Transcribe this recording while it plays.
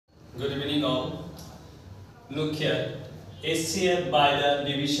Good evening all. Look here, HCF by the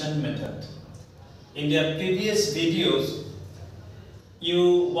division method. In the previous videos,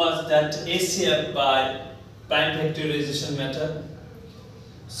 you watched that HCF by prime factorization method.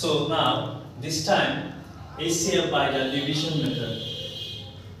 So now, this time, HCF by the division method.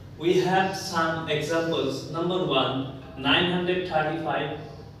 We have some examples. Number 1, 935,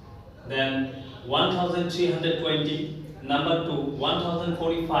 then 1320. Number 2,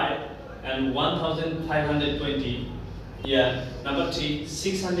 1045 and 1520. Yeah. Number 3,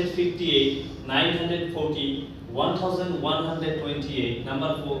 658, 940, 1128.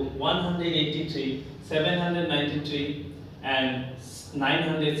 Number 4, 183, 793 and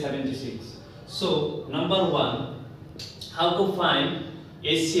 976. So number 1, how to find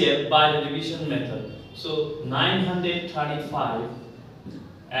HCF by the division method. So 935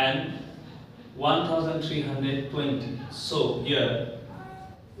 and 1320. So here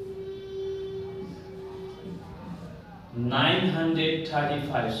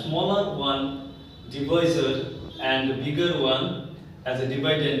 935, smaller one divisor and bigger one as a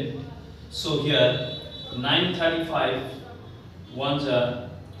dividend. So here 935 ones are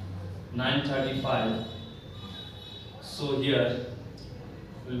 935. So here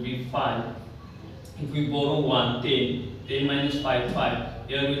will be 5. If we borrow 1, 10, 10 minus 5, 5.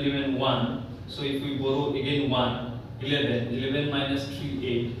 Here will remain 1. So if we borrow again 1, 11, 11 minus 3,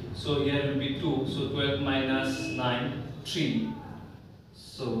 8. So here will be 2. So 12 minus 9, 3.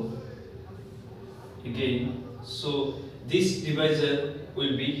 So again, so this divisor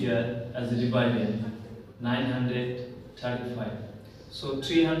will be here as a dividend, 935. So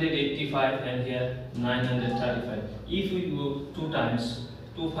 385 and here 935. If we go 2 times,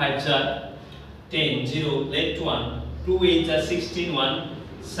 2 5s are 10, 0, left 1, 2 8s are 16, 1,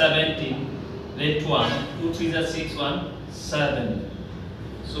 17, left 1, 2 3s are 6, 1, 7.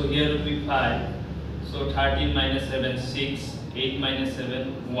 So here will be 5. So 13 minus 7, 6, 8 minus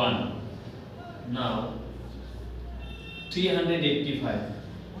 7, 1. Now 385,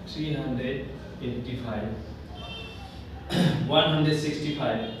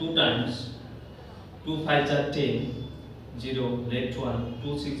 165, 2 times, 2 5s are 10, 0, left 1, 2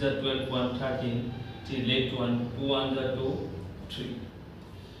 6s are 12, 1, 13, 3, left 1, 2 1s are 2, 3.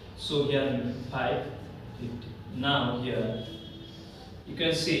 So here 5, 50. Now here you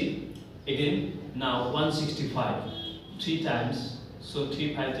can see again now 165, 3 times, so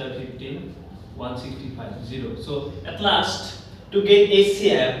 3 5s are 15, 165, 0. So at last to get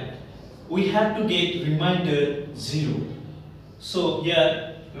HCF we have to get remainder 0. So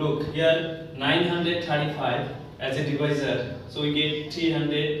here look, here 935 as a divisor, so we get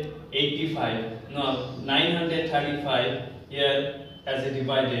 385. Now 935 here as a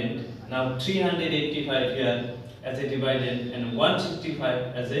dividend, now 385 here as a dividend and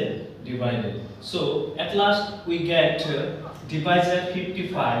 165 as a dividend. So at last we get divisor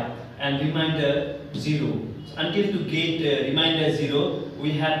 55 and remainder 0. Until to get remainder 0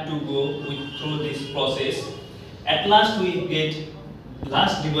 we have to go through this process. At last we get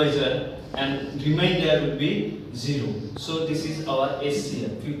last divisor and remainder will be 0. So this is our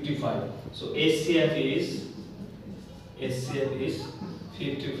HCF 55. So HCF is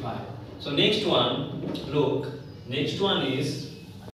 55. So next one, look, next one is